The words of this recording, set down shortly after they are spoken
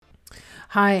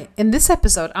Hi, in this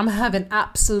episode, I'm having an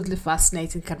absolutely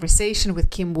fascinating conversation with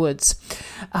Kim Woods,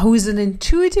 who is an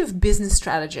intuitive business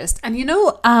strategist. And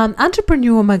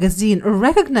Entrepreneur Magazine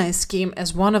recognized Kim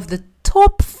as one of the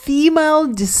top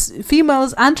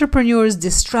females entrepreneurs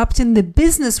disrupting the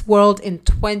business world in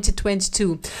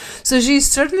 2022. So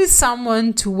she's certainly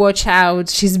someone to watch out.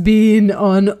 She's been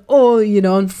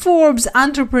on Forbes,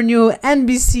 Entrepreneur,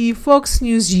 NBC, Fox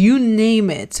News, you name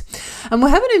it. And we're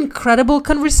having an incredible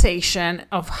conversation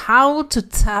of how to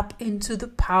tap into the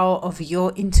power of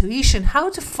your intuition, how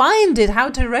to find it, how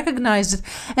to recognize it,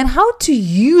 and how to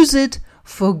use it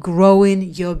for growing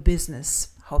your business.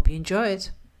 Hope you enjoy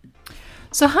it.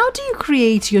 So how do you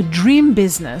create your dream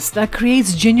business that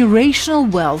creates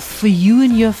generational wealth for you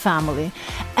and your family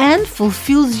and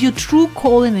fulfills your true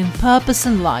calling and purpose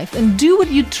in life, and do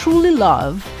what you truly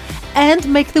love and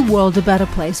make the world a better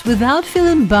place without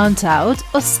feeling burnt out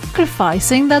or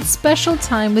sacrificing that special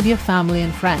time with your family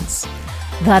and friends?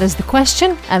 That is the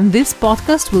question, and this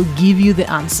podcast will give you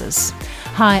the answers.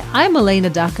 Hi, I'm Elena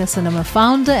Dakas, and I'm a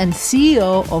founder and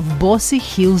CEO of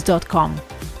BossyHeels.com.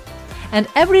 And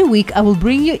every week I will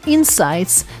bring you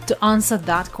insights to answer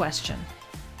that question.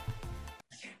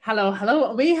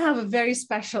 Hello. We have a very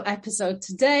special episode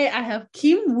today. I have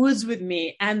Kim Woods with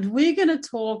me, and we're going to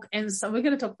talk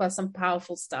about some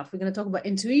powerful stuff. We're going to talk about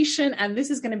intuition, and this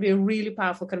is going to be a really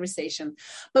powerful conversation.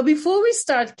 But before we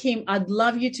start, Kim, I'd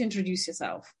love you to introduce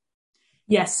yourself.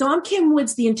 Yes. So I'm Kim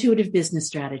Woods, the intuitive business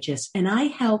strategist, and I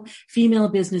help female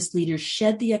business leaders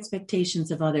shed the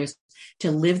expectations of others to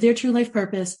live their true life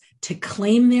purpose, to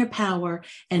claim their power,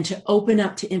 and to open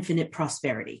up to infinite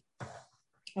prosperity.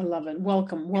 I love it.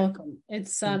 Welcome.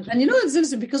 It's and it's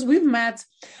interesting because we've met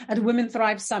at Women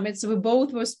Thrive Summit, so we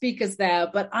both were speakers there.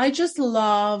 But I just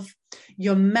love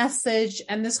your message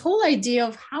and this whole idea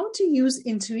of how to use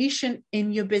intuition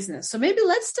in your business. So maybe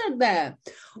let's start there.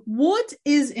 What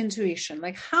is intuition?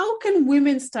 Like, how can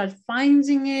women start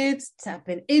finding it,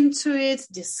 tapping into it,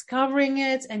 discovering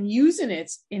it, and using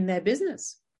it in their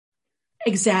business?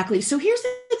 Exactly. So here's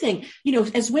the thing,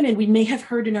 as women, we may have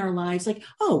heard in our lives like,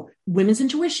 oh, women's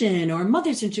intuition or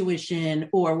mother's intuition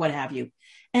or what have you.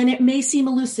 And it may seem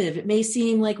elusive. It may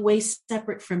seem like way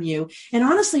separate from you. And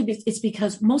honestly, it's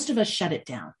because most of us shut it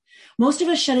down. Most of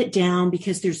us shut it down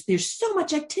because there's so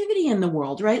much activity in the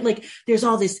world, right? Like there's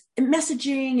all this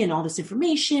messaging and all this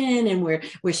information, and we're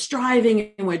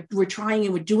striving and we're trying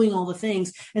and we're doing all the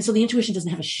things. And so the intuition doesn't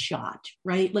have a shot,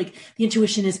 right? Like the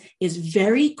intuition is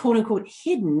very quote unquote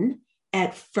hidden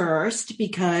at first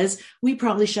because we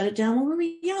probably shut it down when we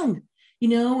were young.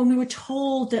 When we were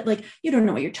told that, like, you don't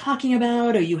know what you're talking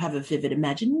about, or you have a vivid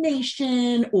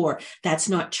imagination, or that's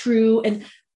not true. And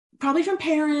probably from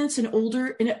parents and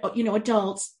older,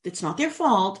 adults, it's not their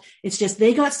fault. It's just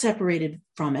they got separated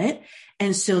from it.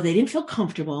 And so they didn't feel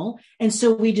comfortable. And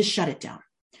so we just shut it down.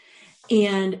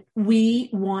 And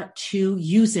we want to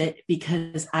use it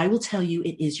because I will tell you,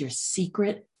 it is your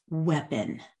secret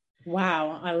weapon.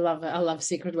 Wow. I love it. I love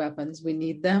secret weapons. We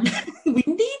need them. We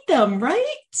need them,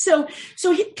 right? So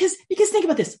because think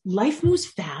about this, life moves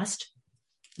fast.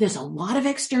 There's a lot of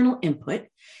external input.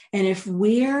 And if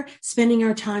we're spending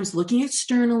our times looking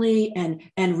externally and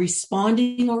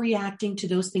responding or reacting to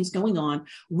those things going on,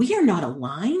 we are not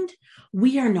aligned.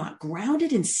 We are not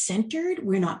grounded and centered.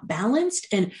 We're not balanced.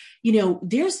 And,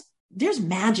 there's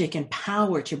magic and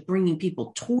power to bringing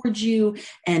people towards you,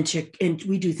 and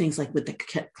we do things like with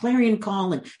the clarion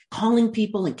call and calling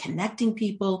people and connecting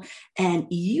people, and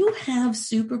you have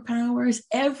superpowers.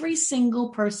 Every single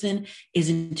person is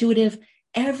intuitive.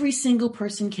 Every single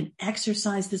person can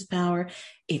exercise this power.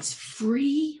 It's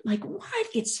free. Like what?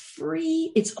 It's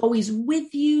free. It's always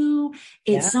with you.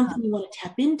 It's something you want to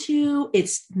tap into.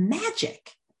 It's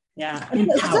magic. Yeah.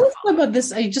 Tell us about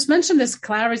this. You just mentioned this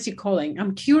clarity calling.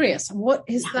 I'm curious. What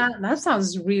is that? That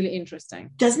sounds really interesting.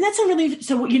 Doesn't that sound really?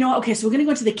 So, okay, so we're going to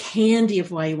go into the candy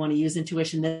of why you want to use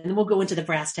intuition. Then we'll go into the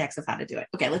brass tacks of how to do it.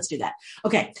 Okay, let's do that.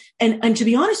 Okay. And to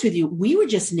be honest with you, we were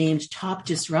just named top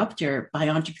disruptor by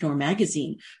Entrepreneur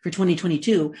Magazine for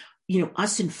 2022.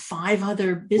 Us and 5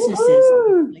 other businesses.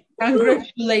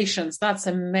 Congratulations. That's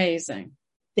amazing.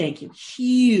 Thank you.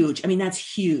 Huge. I mean,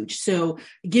 that's huge. So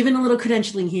given a little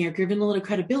credentialing here, given a little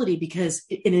credibility, because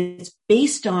it's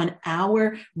based on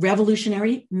our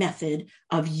revolutionary method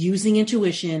of using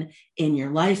intuition in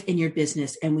your life, in your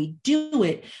business. And we do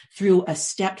it through a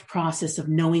stepped process of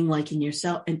knowing, liking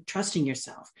yourself and trusting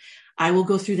yourself. I will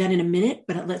go through that in a minute,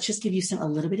 but let's just give you a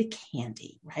little bit of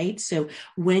candy, right? So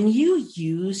when you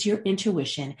use your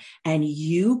intuition and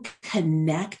you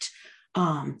connect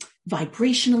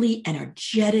vibrationally,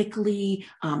 energetically,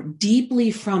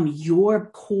 deeply from your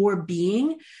core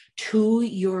being to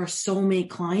your soulmate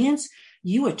clients,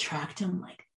 you attract them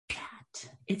like that.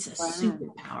 It's a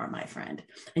superpower, my friend.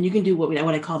 And you can do what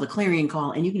I call the clarion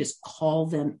call, and you can just call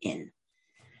them in.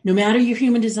 No matter your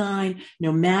human design,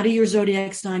 no matter your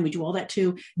zodiac sign, we do all that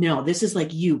too. No, this is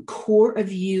like you, core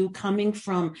of you, coming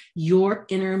from your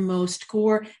innermost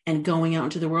core and going out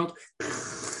into the world,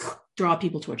 draw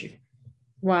people towards you.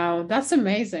 Wow, that's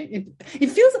amazing.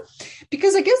 It feels,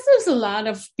 because I guess there's a lot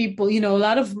of people,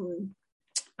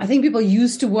 I think people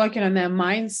used to working on their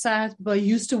mindset, people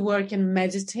used to work in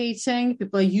meditating,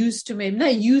 people are used to, maybe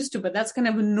not used to, but that's kind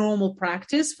of a normal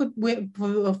practice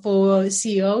for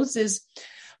CEOs is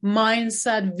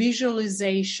mindset,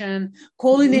 visualization,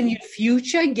 calling in your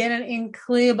future, getting in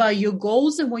clear about your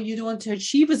goals and what you want to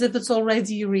achieve as if it's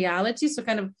already your reality. So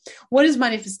kind of what is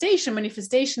manifestation?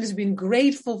 Manifestation is being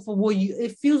grateful for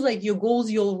it feels like your goals,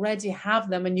 you already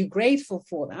have them and you're grateful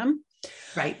for them.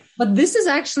 Right. But this is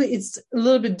actually, it's a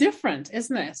little bit different,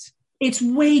 isn't it? It's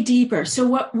way deeper. So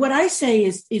what I say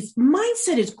is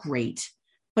mindset is great,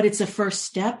 but it's a first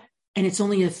step. And it's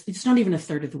not even a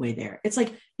third of the way there. It's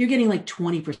like you're getting like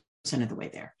 20% of the way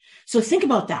there. So think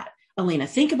about that, Elena.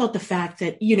 Think about the fact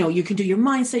that, you can do your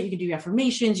mindset, you can do your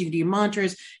affirmations, you can do your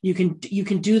mantras, you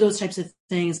can do those types of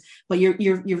things, but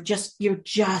you're just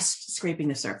scraping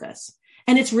the surface.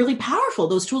 And it's really powerful.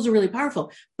 Those tools are really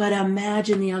powerful, but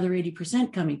imagine the other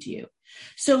 80% coming to you.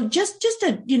 So just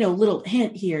a, little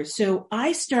hint here. So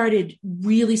I started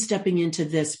really stepping into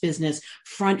this business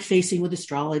front facing with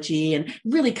astrology and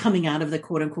really coming out of the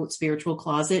quote unquote spiritual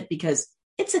closet because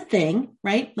it's a thing,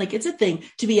 right? Like it's a thing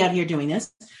to be out here doing this.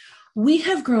 We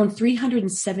have grown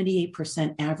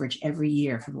 378% average every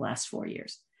year for the last 4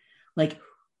 years. Like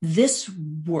this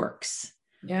works.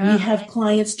 Yeah. We have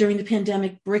clients during the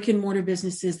pandemic, brick and mortar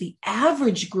businesses. The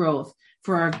average growth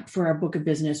for our book of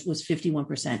business was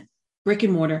 51%. Brick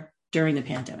and mortar during the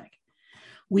pandemic.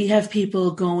 We have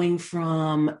people going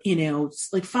from, like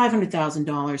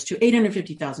 $500,000 to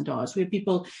 $850,000. We have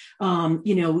people,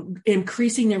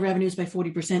 increasing their revenues by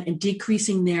 40% and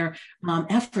decreasing their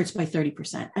efforts by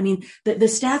 30%. I mean, the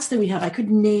stats that we have, I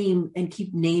could name and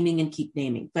keep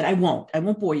naming, but I won't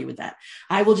bore you with that.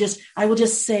 I will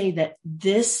just say that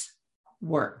this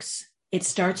works. It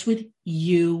starts with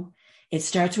you. It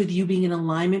starts with you being in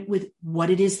alignment with what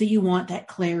it is that you want, that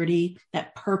clarity,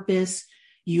 that purpose,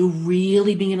 you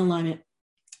really being in alignment.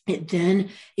 It then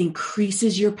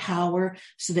increases your power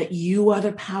so that you are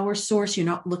the power source. You're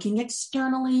not looking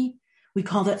externally. We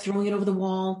call that throwing it over the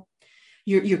wall.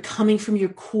 You're coming from your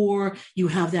core. You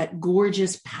have that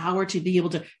gorgeous power to be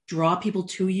able to draw people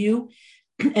to you.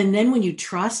 And then when you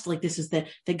trust, like this is the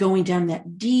going down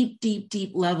that deep, deep,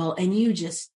 deep level, and you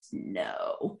just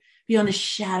know beyond a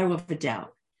shadow of a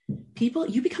doubt,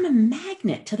 you become a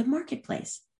magnet to the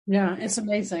marketplace. Yeah, it's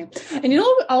amazing. And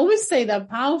I always say that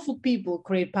powerful people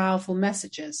create powerful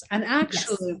messages. And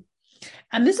actually, yes.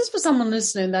 And this is for someone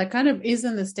listening that kind of is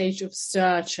in the stage of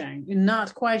searching, you're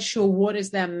not quite sure what is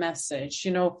their message.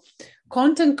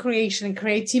 Content creation and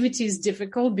creativity is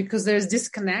difficult because there's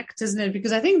disconnect, isn't it?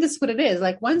 Because I think that's what it is.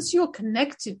 Like once you're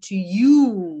connected to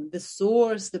you, the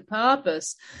source, the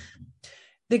purpose,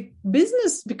 the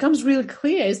business becomes really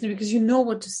clear, isn't it? Because you know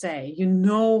what to say,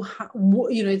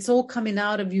 it's all coming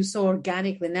out of you so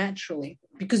organically, naturally,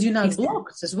 because you're not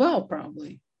blocked as well,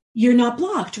 probably. You're not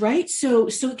blocked, right? So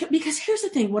because here's the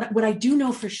thing, what I do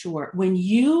know for sure, when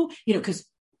because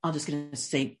I'm just going to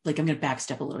say, like, I'm going to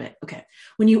backstep a little bit. Okay.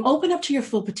 When you open up to your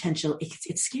full potential,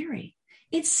 it's scary.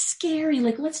 It's scary.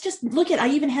 Like, let's just I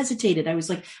even hesitated. I was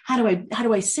like, how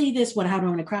do I say this? How do I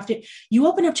want to craft it? You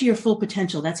open up to your full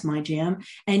potential. That's my jam.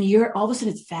 And you're all of a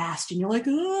sudden it's fast and you're like,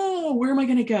 oh, where am I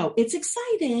going to go? It's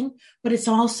exciting, but it's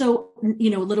also, a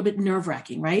little bit nerve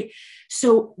wracking, right?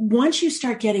 So once you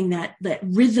start getting that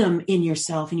rhythm in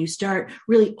yourself and you start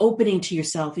really opening to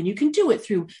yourself, and you can do it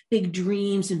through big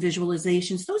dreams and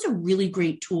visualizations, those are really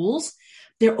great tools.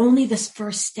 They're only this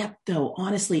first step, though,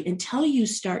 honestly, until you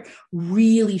start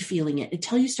really feeling it,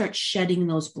 until you start shedding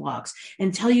those blocks,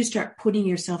 until you start putting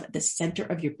yourself at the center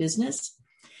of your business.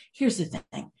 Here's the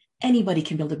thing. Anybody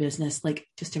can build a business. Like,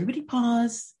 just everybody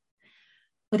pause.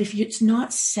 But if it's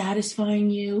not satisfying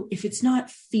you, if it's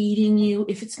not feeding you,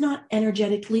 if it's not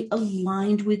energetically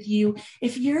aligned with you,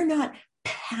 if you're not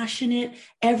passionate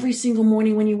every single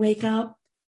morning when you wake up,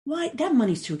 why? That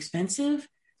money's too expensive.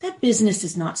 That business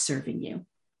is not serving you.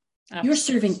 Absolutely. You're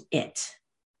serving it.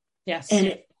 Yes.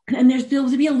 And And there's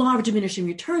going to be a lot of diminishing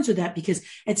returns with that, because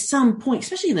at some point,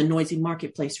 especially in the noisy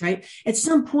marketplace, right? At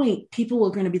some point, people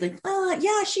are going to be like,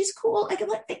 yeah, she's cool. I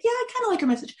kind of like her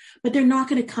message, but they're not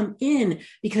going to come in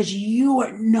because you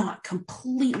are not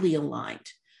completely aligned.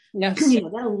 Yes. That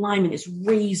alignment is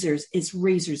razor's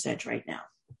edge right now.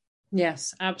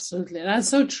 Yes, absolutely. That's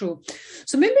so true.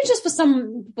 So maybe just for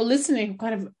some people listening,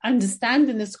 kind of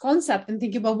understanding this concept and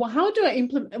thinking about, well, how do I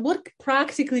implement, what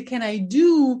practically can I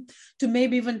do to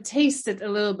maybe even taste it a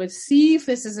little bit, see if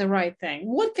this is the right thing?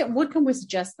 What can we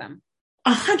suggest them?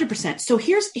 100%. So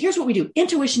here's what we do.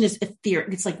 Intuition is etheric.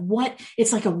 It's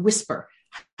like a whisper.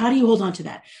 How do you hold on to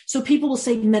that? So people will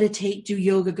say, meditate, do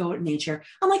yoga, go out in nature.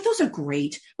 I'm like, those are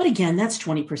great. But again, that's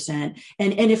 20%.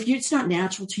 And if it's not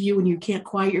natural to you and you can't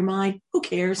quiet your mind, who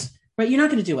cares? Right? You're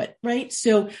not going to do it. Right?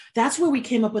 So that's where we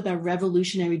came up with our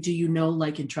revolutionary do you know,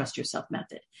 like, and trust yourself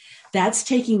method. That's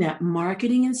taking that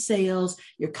marketing and sales.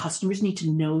 Your customers need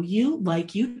to know you,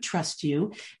 like you, trust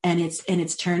you. And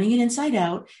it's turning it inside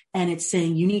out. And it's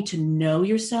saying you need to know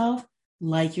yourself,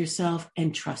 like yourself,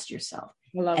 and trust yourself.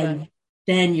 I love it.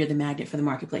 Then you're the magnet for the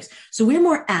marketplace. So we're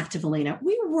more active, Elena.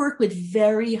 We work with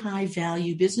very high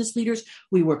value business leaders.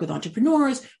 We work with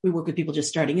entrepreneurs. We work with people just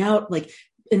starting out. Like,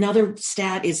 another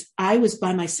stat is I was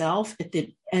by myself at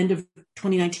the end of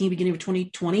 2019, beginning of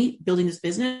 2020, building this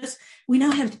business. We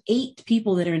now have 8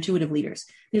 people that are intuitive leaders.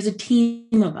 There's a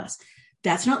team of us.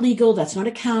 That's not legal. That's not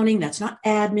accounting. That's not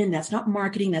admin. That's not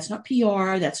marketing. That's not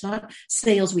PR. That's not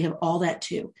sales. We have all that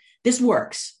too. This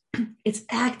works. It's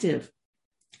active.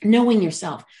 Knowing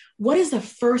yourself. What is the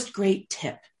first great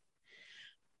tip?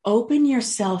 Open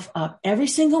yourself up every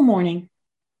single morning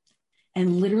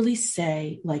and literally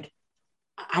say, like,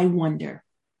 I wonder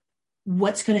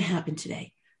what's going to happen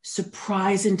today.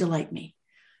 Surprise and delight me.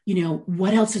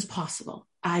 What else is possible?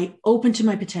 I open to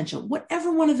my potential.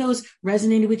 Whatever one of those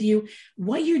resonated with you,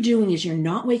 what you're doing is you're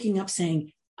not waking up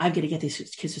saying, I've got to get these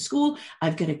kids to school.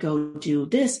 I've got to go do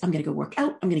this. I'm going to go work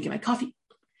out. I'm going to get my coffee.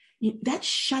 That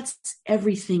shuts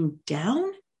everything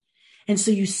down. And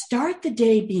so you start the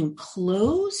day being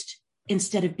closed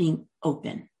instead of being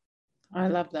open. I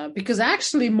love that, because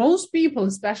actually most people,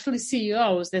 especially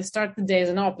CEOs, they start the day as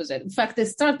an opposite. In fact, they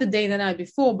start the day the night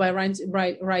before by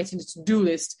writing a to-do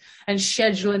list and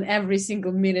scheduling every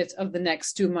single minute of the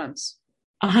next 2 months.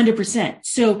 100%.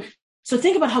 So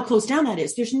think about how closed down that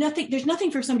is. There's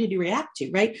nothing for somebody to react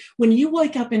to, right? When you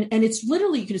wake up and it's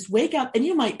literally, you can just wake up and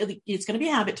it's going to be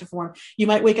a habit to form. You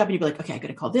might wake up and you'll be like, okay, I got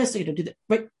to call this. I got to do that.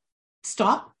 Right?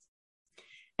 Stop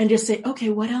and just say, okay,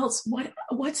 what else?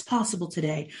 What's possible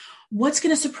today? What's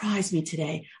going to surprise me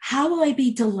today? How will I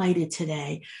be delighted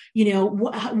today?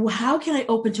 How can I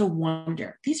open to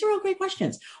wonder? These are all great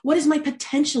questions. What is my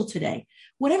potential today?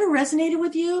 Whatever resonated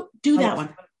with you, do that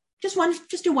one.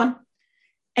 Just do one.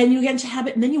 And you get into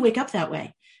habit, and then you wake up that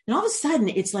way. And all of a sudden,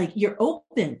 it's like you're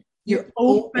open. You're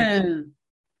open.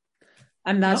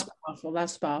 And that's powerful.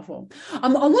 That's powerful.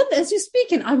 As you're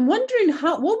speaking, I'm wondering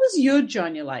what was your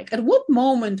journey like? At what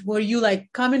moment were you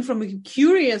like coming from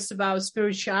curious about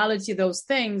spirituality, those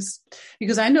things?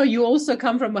 Because I know you also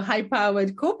come from a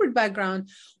high-powered corporate background.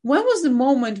 When was the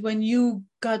moment when you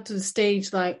got to the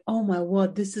stage like, oh my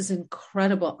word, this is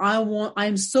incredible.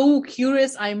 I'm so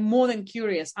curious. I'm more than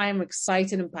curious. I am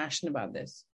excited and passionate about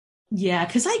this. Yeah,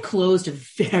 because I closed a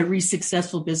very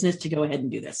successful business to go ahead and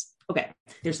do this. Okay,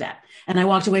 there's that. And I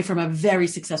walked away from a very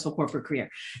successful corporate career.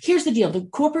 Here's the deal. The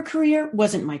corporate career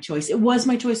wasn't my choice. It was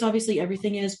my choice. Obviously,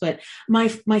 everything is. But my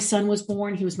son was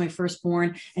born. He was my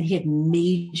firstborn, and he had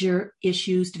major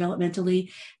issues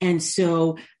developmentally. And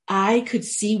so I could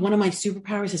see, one of my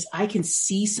superpowers is I can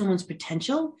see someone's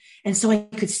potential. And so I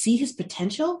could see his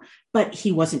potential, but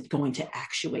he wasn't going to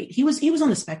actuate. He was on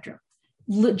the spectrum.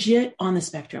 Legit on the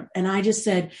spectrum. And I just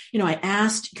said, I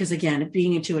asked, because again,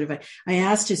 being intuitive, I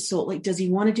asked his soul, like, does he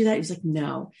want to do that? He was like,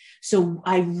 no. So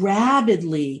I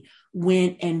rapidly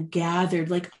went and gathered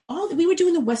we were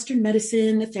doing the Western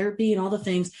medicine, the therapy and all the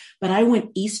things, but I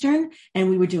went Eastern and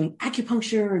we were doing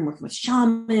acupuncture and working with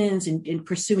shamans and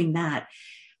pursuing that.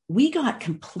 We got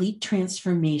complete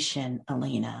transformation,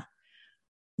 Elena,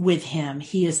 with him.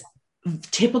 He is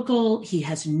typical. He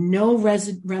has no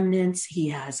remnants. He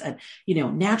has a,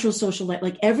 natural social life.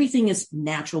 Like everything is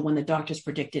natural. When the doctors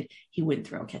predicted he wouldn't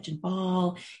throw a catch and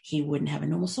ball, he wouldn't have a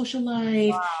normal social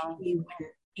life. Wow. He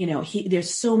wouldn't,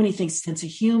 there's so many things, sense of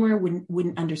humor,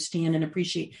 wouldn't understand and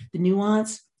appreciate the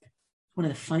nuance. One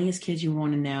of the funniest kids you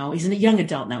want to know. He's a young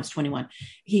adult now. He's 21.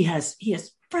 He has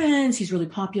friends. He's really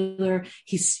popular.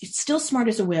 He's still smart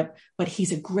as a whip, but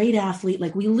he's a great athlete.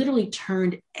 Like we literally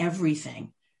turned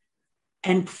everything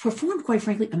and performed, quite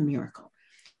frankly, a miracle.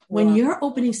 When Wow. you're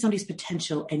opening somebody's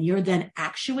potential and you're then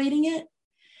actuating it,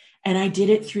 and I did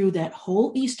it through that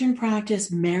whole Eastern practice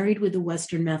married with the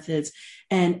Western methods.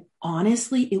 And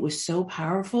honestly, it was so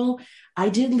powerful. I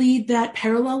did lead that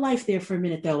parallel life there for a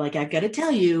minute, though. Like, I've got to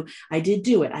tell you, I did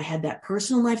do it. I had that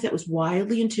personal life that was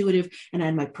wildly intuitive, and I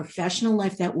had my professional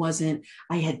life that wasn't.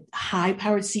 I had high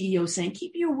powered CEOs saying,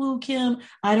 keep your woo, Kim.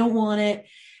 I don't want it.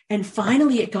 And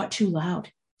finally, it got too loud.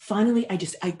 Finally, I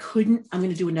couldn't, I'm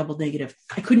going to do a double negative.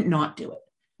 I couldn't not do it.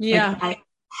 Yeah. Like, I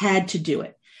had to do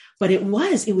it. But I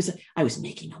was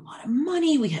making a lot of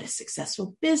money. We had a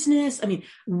successful business. I mean,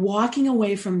 walking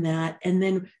away from that. And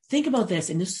then think about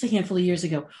this. And this was a handful of years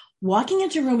ago, walking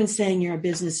into a room and saying you're a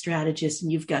business strategist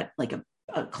and you've got like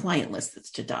a client list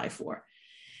that's to die for,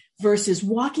 versus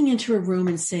walking into a room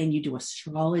and saying you do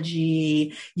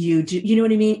astrology, you do, you know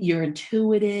what I mean? You're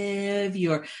intuitive,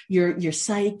 you're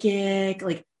psychic.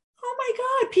 Like, oh my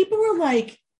God, people were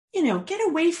like, get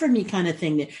away from me kind of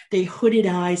thing. They hooded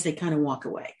eyes, they kind of walk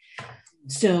away.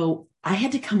 So I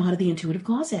had to come out of the intuitive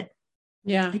closet.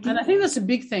 Yeah. And I think that's a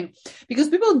big thing, because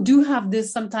people do have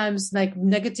this sometimes like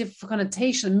negative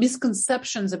connotation,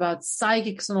 misconceptions about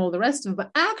psychics and all the rest of it.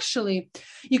 But actually,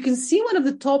 you can see one of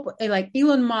the top, like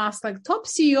Elon Musk, like top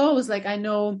CEOs, like I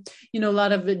know, a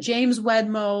lot of James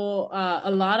Wedmore,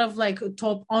 a lot of like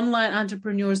top online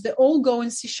entrepreneurs, they all go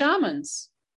and see shamans.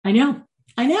 I know.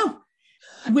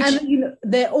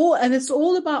 And it's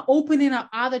all about opening up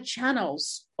other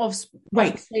channels of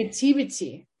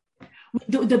creativity.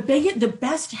 The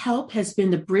best help has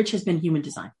been, the bridge has been human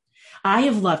design. I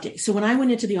have loved it. So when I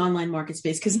went into the online market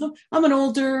space, because I'm an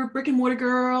older brick and mortar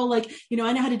girl, like, I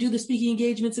know how to do the speaking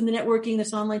engagements and the networking.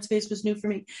 This online space was new for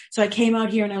me. So I came out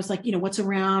here and I was like, what's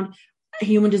around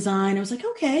human design? I was like,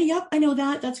 okay, yep, I know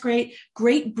that. That's great.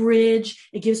 Great bridge.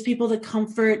 It gives people the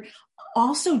comfort.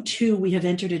 Also, too, we have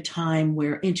entered a time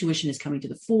where intuition is coming to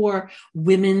the fore,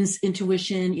 women's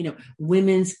intuition,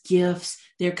 women's gifts,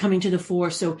 they're coming to the fore.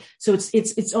 So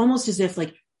it's almost as if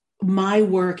like my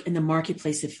work and the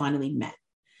marketplace have finally met.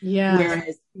 Yeah.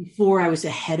 Whereas before I was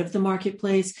ahead of the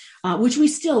marketplace, which we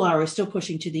still are. We're still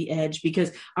pushing to the edge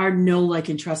because our know, like,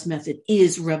 and trust method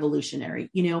is revolutionary,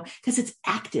 because it's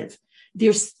active.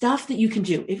 There's stuff that you can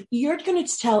do. If you're going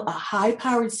to tell a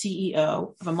high-powered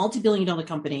CEO of a multi-billion-dollar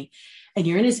company, and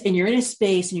you're in a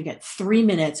space and you get 3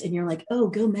 minutes and you're like, oh,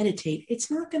 go meditate, it's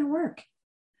not going to work.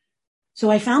 So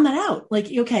I found that out.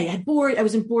 Like, okay, I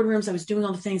was in boardrooms, I was doing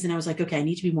all the things, and I was like, okay, I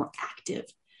need to be more active.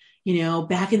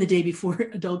 Back in the day before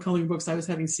adult coloring books, I was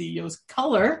having CEOs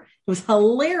color. It was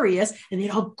hilarious. And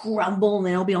they'd all grumble and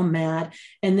they'd all be all mad.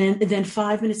 And then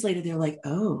 5 minutes later, they're like,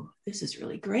 oh, this is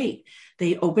really great.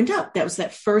 They opened up. That was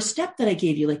that first step that I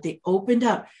gave you. Like, they opened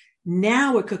up.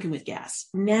 Now we're cooking with gas.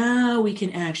 Now we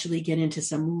can actually get into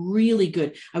some really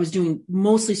good, I was doing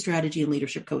mostly strategy and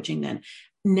leadership coaching then.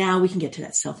 Now we can get to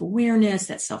that self-awareness,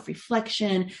 that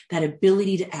self-reflection, that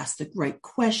ability to ask the right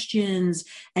questions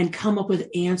and come up with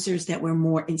answers that were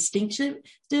more instinctive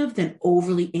than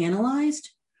overly analyzed,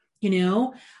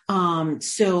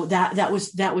 So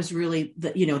that was really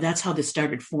that's how this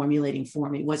started formulating for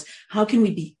me, was how can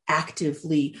we be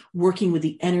actively working with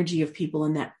the energy of people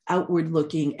and that outward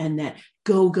looking and that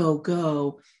go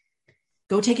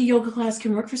take a yoga class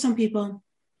can work for some people.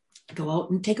 Go out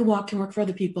and take a walk can work for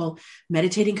other people.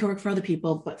 Meditating can work for other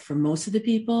people. But for most of the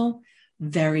people,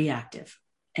 very active.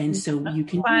 And so you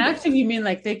can. By active, you mean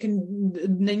like they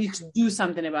need to do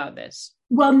something about this?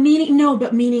 Well,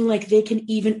 meaning like they can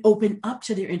even open up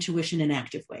to their intuition in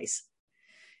active ways.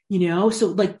 So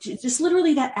like just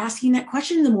literally that asking that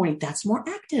question in the morning, that's more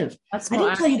active. I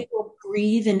didn't tell you to go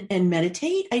breathe and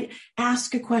meditate. I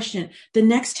ask a question. The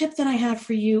next tip that I have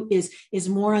for you is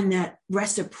more on that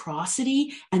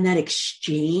reciprocity and that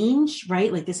exchange,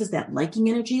 right? Like, this is that liking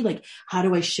energy. Like, how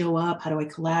do I show up? How do I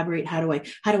collaborate? How do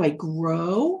I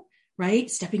grow?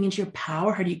 Right? Stepping into your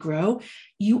power. How do you grow?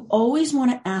 You always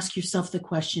want to ask yourself the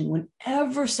question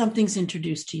whenever something's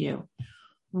introduced to you,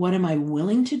 what am I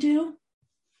willing to do?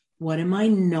 What am I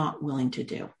not willing to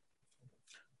do?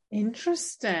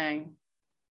 Interesting.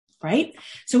 Right?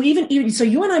 So so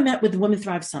you and I met with the Women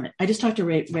Thrive Summit. I just talked to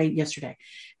Ray yesterday.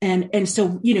 And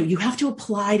so, you have to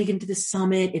apply to get into the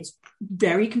summit. It's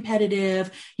very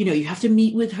competitive. You have to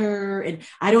meet with her. And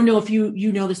I don't know if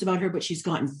you know this about her, but she's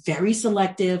gotten very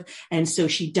selective. And so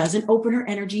she doesn't open her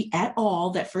energy at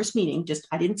all. That first meeting,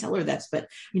 I didn't tell her this, but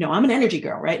I'm an energy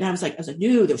girl, right? And I was like,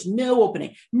 no, there's no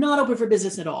opening, not open for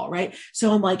business at all. Right.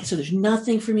 So I'm like, so there's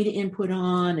nothing for me to input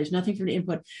on. There's nothing for me to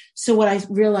input. So what I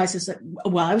realized is that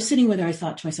while I was sitting with her, I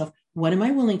thought to myself, what am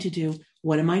I willing to do?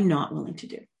 What am I not willing to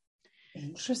do?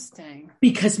 Interesting.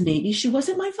 because maybe she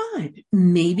wasn't my vibe.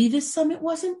 Maybe this summit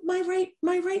wasn't my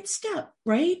right step,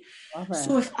 right? Love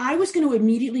So it. if I was going to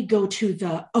immediately go to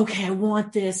the, okay, I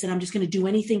want this and I'm just going to do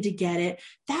anything to get it,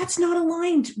 that's not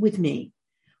aligned with me.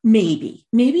 Maybe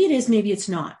it is, maybe it's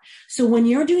not. So when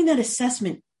you're doing that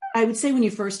assessment, I would say when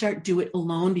you first start, do it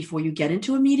alone before you get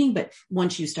into a meeting. But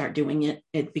once you start doing it,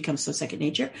 it becomes so second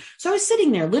nature. So I was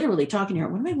sitting there literally talking to her.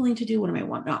 What am I willing to do? What am I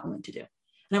not willing to do?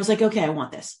 And I was like, okay, I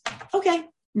want this. Okay,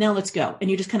 now let's go.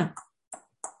 And you just kind of,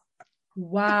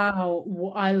 Wow,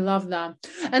 I love that.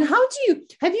 And how do you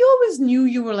have you always knew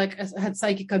you were like had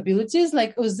psychic abilities?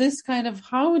 Like, was this kind of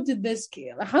how did this?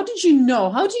 How did you know?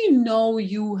 How do you know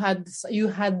you had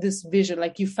this vision?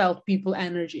 Like you felt people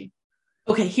energy.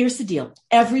 okay, here's the deal.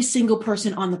 Every single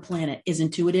person on the planet is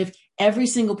intuitive. Every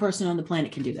single person on the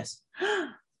planet can do this.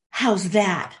 How's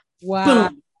that? Wow.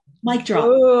 Boom. Mic drop.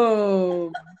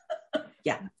 Whoa.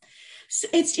 Yeah. So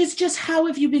it's just how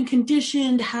have you been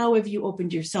conditioned? How have you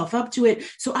opened yourself up to it?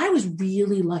 So I was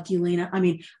really lucky, Lena. I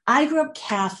mean, I grew up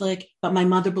Catholic, but my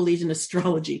mother believed in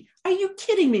astrology. Are you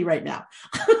kidding me right now?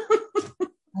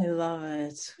 I love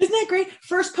it. Isn't that great?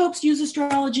 First popes use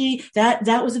astrology.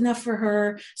 That was enough for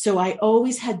her. So I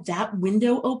always had that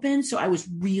window open. So I was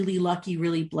really lucky,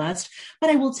 really blessed. But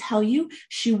I will tell you,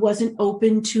 she wasn't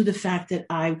open to the fact that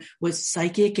I was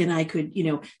psychic and I could,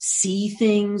 see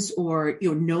things or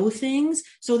know things.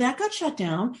 So that got shut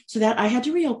down. So that I had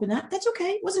to reopen that. That's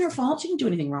okay. It wasn't her fault. She didn't do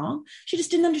anything wrong. She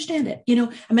just didn't understand it.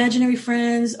 Imaginary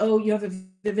friends. Oh, you have a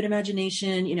vivid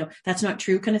imagination, that's not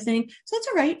true kind of thing. So that's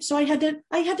all right. So I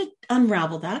had to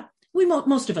unravel that.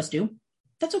 Most of us do.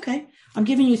 That's okay. I'm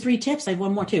giving you 3 tips. I have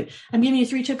one more too. I'm giving you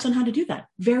 3 tips on how to do that.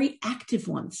 Very active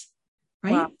ones,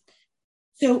 right?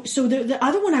 Wow. So the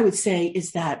other one I would say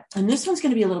is that, and this one's going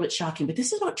to be a little bit shocking, but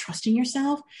this is about trusting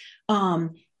yourself.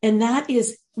 And that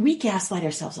is, we gaslight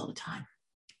ourselves all the time.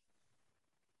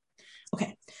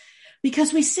 Okay.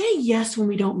 Because we say yes when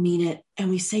we don't mean it,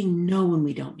 and we say no when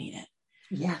we don't mean it.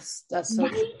 Yes, that's so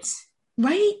true.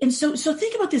 Right. And so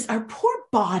think about this. Our poor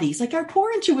bodies, like our poor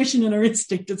intuition and our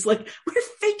instinct, it's like we're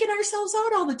faking ourselves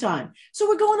out all the time. So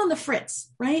we're going on the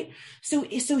fritz, right? So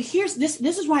here's this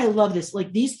is why I love this.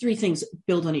 Like these 3 things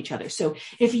build on each other. So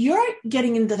if you're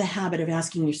getting into the habit of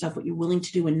asking yourself what you're willing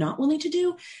to do and not willing to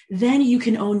do, then you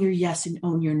can own your yes and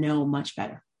own your no much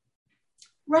better.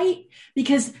 Right?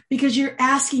 Because you're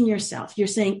asking yourself, you're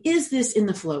saying, is this in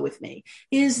the flow with me?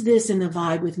 Is this in the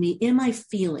vibe with me? Am I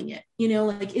feeling it?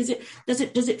 Does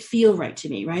it feel right to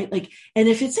me? Right? Like, and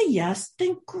if it's a yes,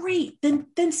 then great.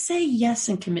 Then say yes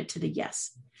and commit to the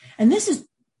yes. And this is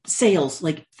sales.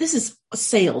 Like this is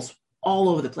sales all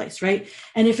over the place. Right?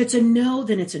 And if it's a no,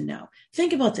 then it's a no.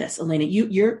 Think about this, Elena,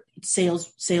 you're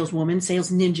saleswoman,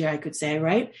 sales ninja, I could say,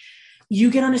 right? You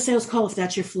get on a sales call if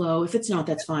that's your flow. If it's not,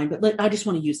 that's fine. But I just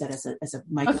want to use that as a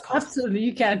microcosm. Absolutely,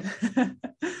 you can.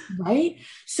 Right?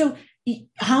 So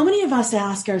how many of us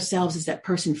ask ourselves as that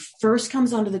person first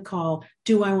comes onto the call,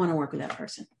 do I want to work with that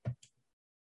person?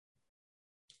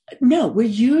 No, we're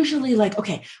usually like,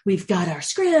 okay, we've got our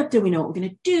script and we know what we're going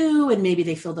to do. And maybe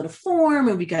they filled out a form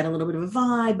and we got a little bit of a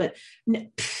vibe. But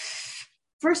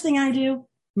first thing I do,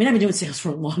 I've been doing sales for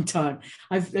a long time.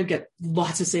 I've got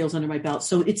lots of sales under my belt.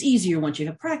 So it's easier once you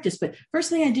have practice. But first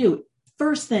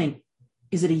thing,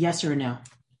 is it a yes or a no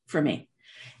for me?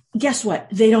 Guess what?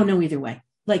 They don't know either way.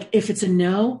 Like if it's a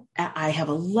no, I have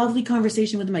a lovely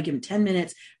conversation with them. I give them 10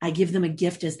 minutes. I give them a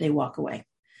gift as they walk away.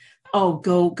 Oh,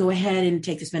 go ahead and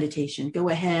take this meditation. Go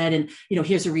ahead and,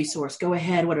 here's a resource. Go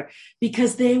ahead, whatever.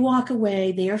 Because they walk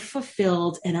away, they are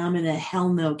fulfilled, and I'm in a hell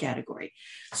no category.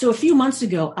 So a few months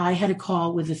ago, I had a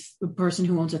call with a person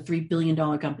who owns a $3 billion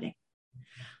company.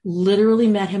 Literally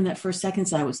met him that first second.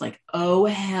 So I was like, oh,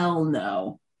 hell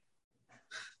no.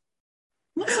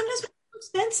 Sometimes it's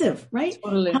expensive, right?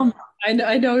 Totally.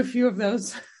 I know a few of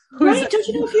those. Right? Don't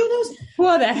you know a few of those?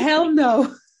 What the hell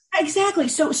no. Exactly.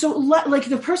 So like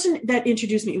the person that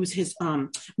introduced me, it was his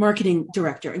marketing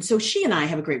director. And so she and I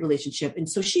have a great relationship. And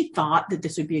so she thought that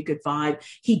this would be a good vibe.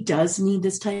 He does need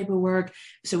this type of work.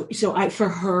 So for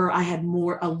her, I had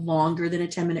a longer than a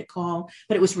 10-minute call,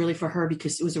 but it was really for her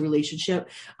because it was a relationship.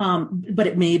 But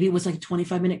it was like a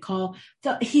 25-minute call.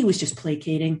 He was just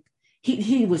placating.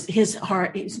 He was, his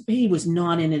heart, he was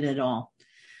not in it at all.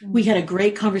 Mm-hmm. We had a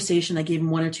great conversation. I gave him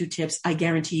 1 or 2 tips. I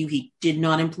guarantee you he did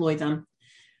not employ them.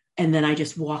 And then I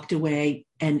just walked away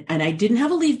and I didn't have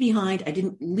a leave behind. I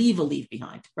didn't leave a leave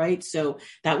behind. Right. So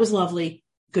that was lovely.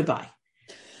 Goodbye.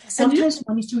 Sometimes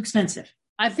money's too expensive.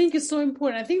 I think it's so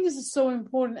important. I think this is so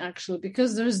important, actually,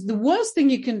 because there's the worst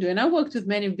thing you can do. And I worked with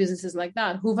many businesses like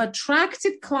that who've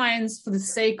attracted clients for the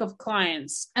sake of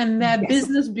clients, and their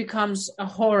business becomes a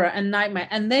horror and nightmare.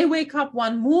 And they wake up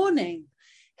one morning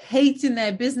hating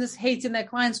their business, hating their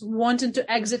clients, wanting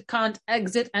to exit, can't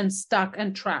exit, and stuck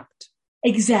and trapped.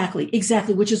 Exactly.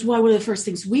 Which is why one of the first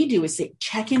things we do is say,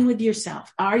 check in with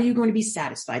yourself. Are you going to be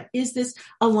satisfied? Is this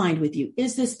aligned with you?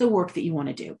 Is this the work that you want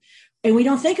to do? And we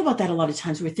don't think about that a lot of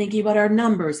times. We're thinking about our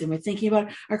numbers, and we're thinking about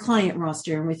our client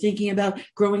roster, and we're thinking about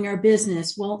growing our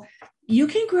business. Well, you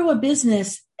can grow a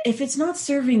business. If it's not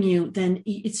serving you, then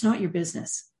it's not your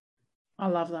business. I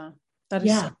love that. That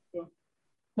is so cool.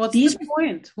 What's the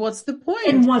point?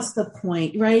 And what's the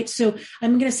point, right? So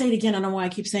I'm going to say it again. I don't know why I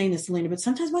keep saying this, Elena, but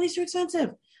sometimes money's too expensive.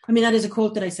 I mean, that is a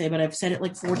quote that I say, but I've said it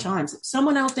like 4 times.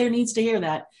 Someone out there needs to hear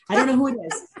that. I don't know who it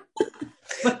is.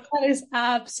 But that is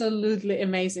absolutely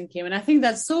amazing, Kim. And I think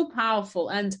that's so powerful.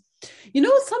 And,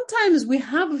 sometimes we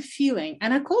have a feeling,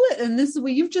 and I call it, and this is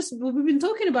what we've been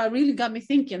talking about really got me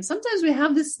thinking. Sometimes we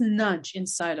have this nudge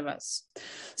inside of us.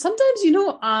 Sometimes,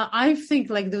 I think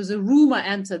like there was a room I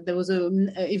entered, there was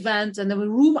an event, and there was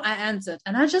a room I entered,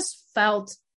 and I just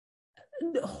felt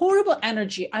horrible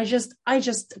energy. I just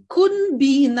couldn't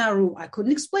be in that room. I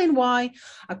couldn't explain why.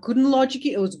 I couldn't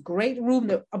logically. It was a great room,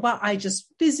 but I just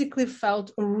physically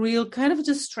felt a real kind of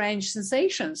just strange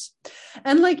sensations.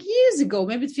 And like years ago,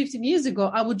 maybe 15 years ago,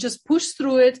 I would just push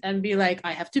through it and be like,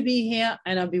 I have to be here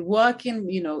and I'll be working,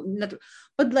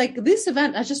 but like this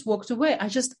event, I just walked away. I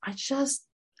just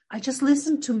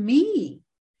listened to me.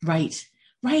 Right.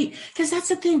 Because that's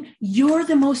the thing. You're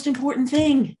the most important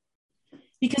thing.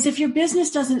 Because if your business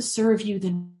doesn't serve you,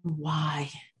 then why?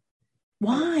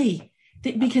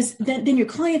 Because then your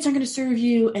clients aren't going to serve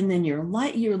you, and then your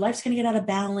life's going to get out of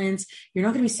balance. You're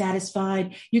not going to be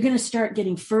satisfied. You're going to start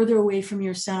getting further away from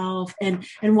yourself. And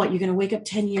what? You're going to wake up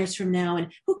 10 years from now,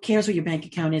 and who cares what your bank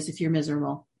account is if you're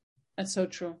miserable? That's so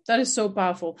true. That is so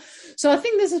powerful. So I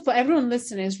think this is for everyone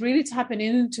listening, is really tapping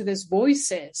into these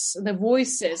voices,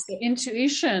 the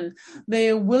intuition,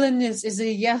 the willingness. Is a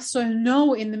yes or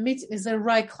no in the meeting? Is the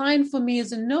right client for me?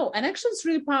 Is a no? And actually, it's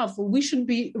really powerful. We should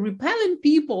be repelling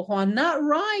people who are not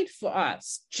right for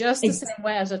us, just the same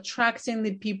way as attracting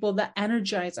the people that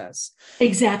energize us.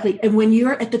 Exactly. And when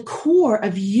you're at the core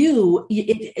of you,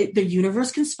 the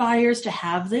universe conspires to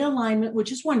have the alignment,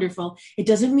 which is wonderful. It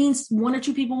doesn't mean 1 or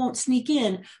 2 people won't sneak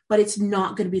in, but it's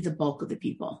not going to be the bulk of the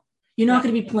people. You're not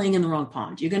going to be playing in the wrong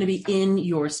pond. You're going to be in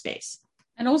your space.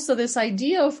 And also this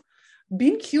idea of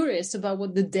being curious about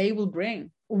what the day will bring.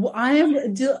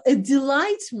 It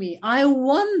delights me. I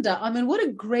wonder, what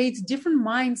a great different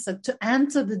mindset to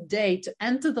enter the day, to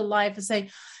enter the life and say,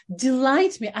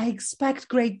 delight me. I expect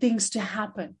great things to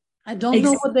happen. I don't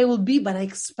know what they will be, but I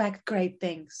expect great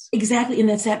things. Exactly. And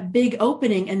that's that big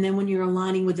opening. And then when you're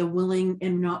aligning with the willing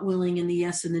and not willing and the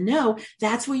yes and the no,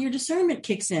 that's where your discernment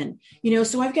kicks in.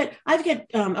 So I've got,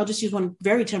 I'll just use one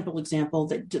very temporal example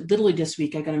that literally this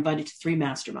week I got invited to 3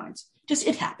 masterminds. Just,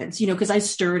 it happens, because I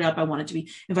stirred up. I wanted to be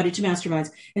invited to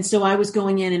masterminds. And so I was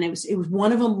going in, and it was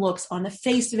one of them looks on the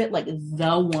face of it like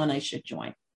the one I should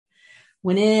join.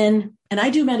 Went in, and I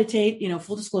do meditate,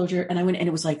 full disclosure. And I went, and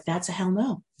it was like, that's a hell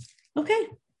no. Okay,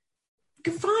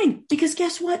 fine. Because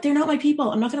guess what? They're not my people.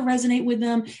 I'm not going to resonate with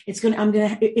them.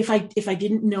 If I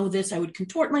didn't know this, I would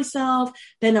contort myself.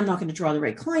 Then I'm not going to draw the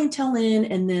right clientele in.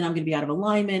 And then I'm going to be out of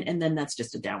alignment. And then that's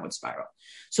just a downward spiral.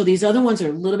 So these other ones are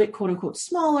a little bit, quote unquote,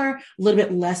 smaller, a little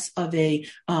bit less of a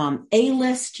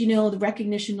A-list,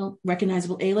 the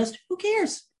recognizable A-list. Who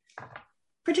cares?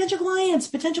 Potential clients,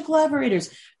 potential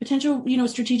collaborators, potential,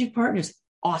 strategic partners.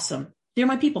 Awesome. They're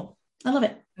my people. I love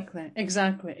it.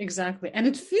 Exactly. And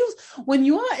it feels, when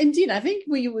you are indeed, I think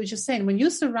what you were just saying, when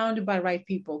you're surrounded by right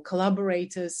people,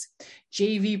 collaborators,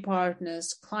 JV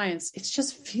partners, clients, it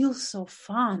just feels so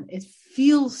fun.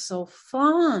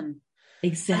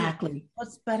 Exactly. And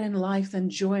what's better in life than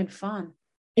joy and fun?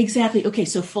 Exactly. Okay.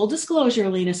 So full disclosure,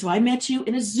 Alina. So I met you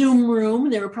in a Zoom room.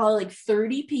 There were probably like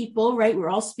 30 people, right? We're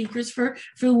all speakers for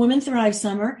the Women Thrive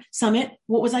Summit.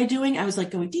 What was I doing? I was like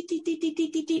going dee, dee, dee, dee,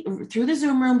 dee, dee, dee, through the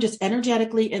Zoom room, just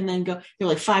energetically, and then go, there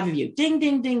were like 5 of you. Ding,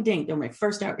 ding, ding, ding. They're my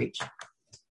first outreach.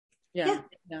 Yeah.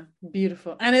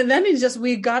 Beautiful. And then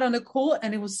we got on a call,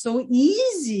 and it was so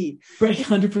easy. Right.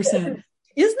 100%.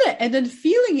 Isn't it? And then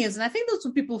feeling is, and I think that's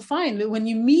what people find when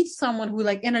you meet someone who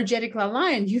like energetically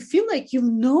aligned, you feel like you've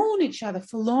known each other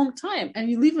for a long time, and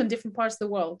you live in different parts of the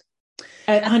world.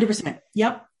 100%.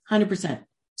 Yep. 100%.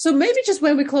 So maybe just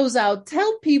when we close out,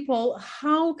 tell people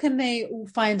how can they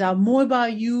find out more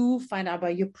about you, find out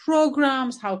about your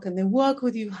programs, how can they work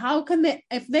with you, how can they,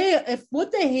 if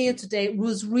what they hear today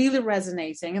was really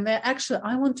resonating and they're actually,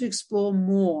 I want to explore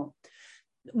more,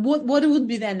 what would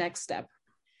be their next step?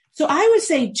 So I would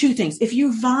say two things. If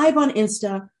you vibe on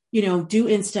Insta, do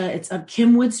Insta. It's a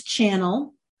Kim Woods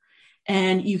channel,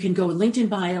 and you can go with LinkedIn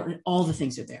bio, and all the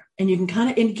things are there. And you can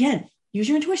and again, use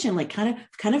your intuition, like kind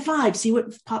of vibe, see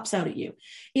what pops out at you.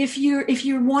 If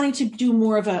you're wanting to do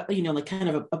more of a, like kind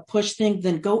of a push thing,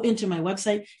 then go into my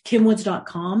website,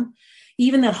 kimwoods.com.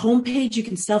 Even that homepage, you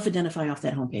can self-identify off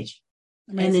that homepage.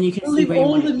 Amazing. And then you can leave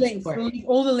all the links. We'll leave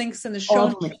all the links in the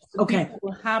show notes. Okay.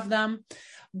 We'll have them.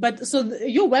 But so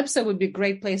your website would be a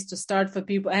great place to start for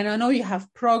people. And I know you have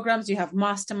programs, you have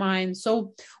masterminds.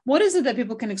 So what is it that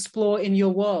people can explore in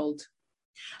your world?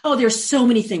 Oh, there's so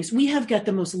many things. We have got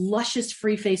the most luscious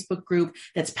free Facebook group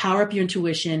that's Power Up Your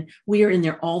Intuition. We are in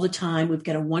there all the time. We've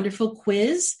got a wonderful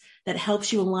quiz that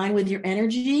helps you align with your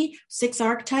energy. 6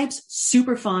 archetypes,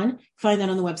 super fun. Find that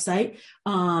on the website.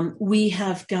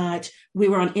 We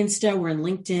were on Insta, we're in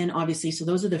LinkedIn, obviously. So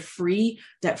those are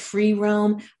that free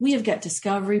realm. We have got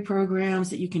discovery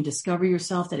programs that you can discover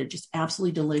yourself that are just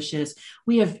absolutely delicious.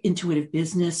 We have intuitive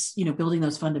business, building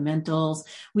those fundamentals.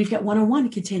 We've got one-on-one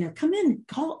container. Come in,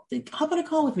 hop on a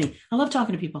call with me. I love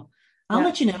talking to people. I'll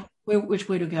let you know which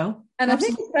way to go. And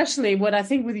absolutely. I think especially what I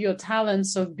think with your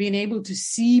talents of being able to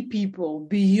see people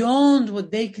beyond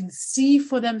what they can see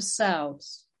for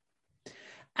themselves.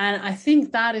 And I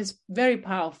think that is very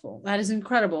powerful. That is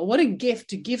incredible. What a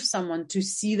gift to give someone to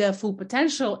see their full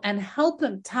potential and help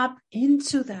them tap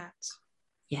into that.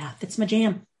 Yeah, that's my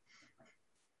jam.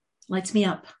 Lights me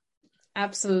up.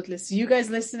 Absolutely. So you guys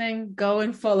listening, go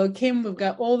and follow Kim. We've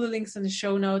got all the links in the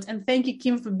show notes. And thank you,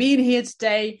 Kim, for being here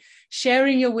today,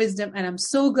 sharing your wisdom. And I'm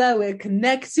so glad we're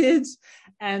connected.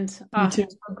 And I'm so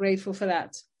grateful for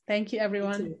that. Thank you,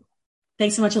 everyone.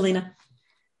 Thanks so much, Alina.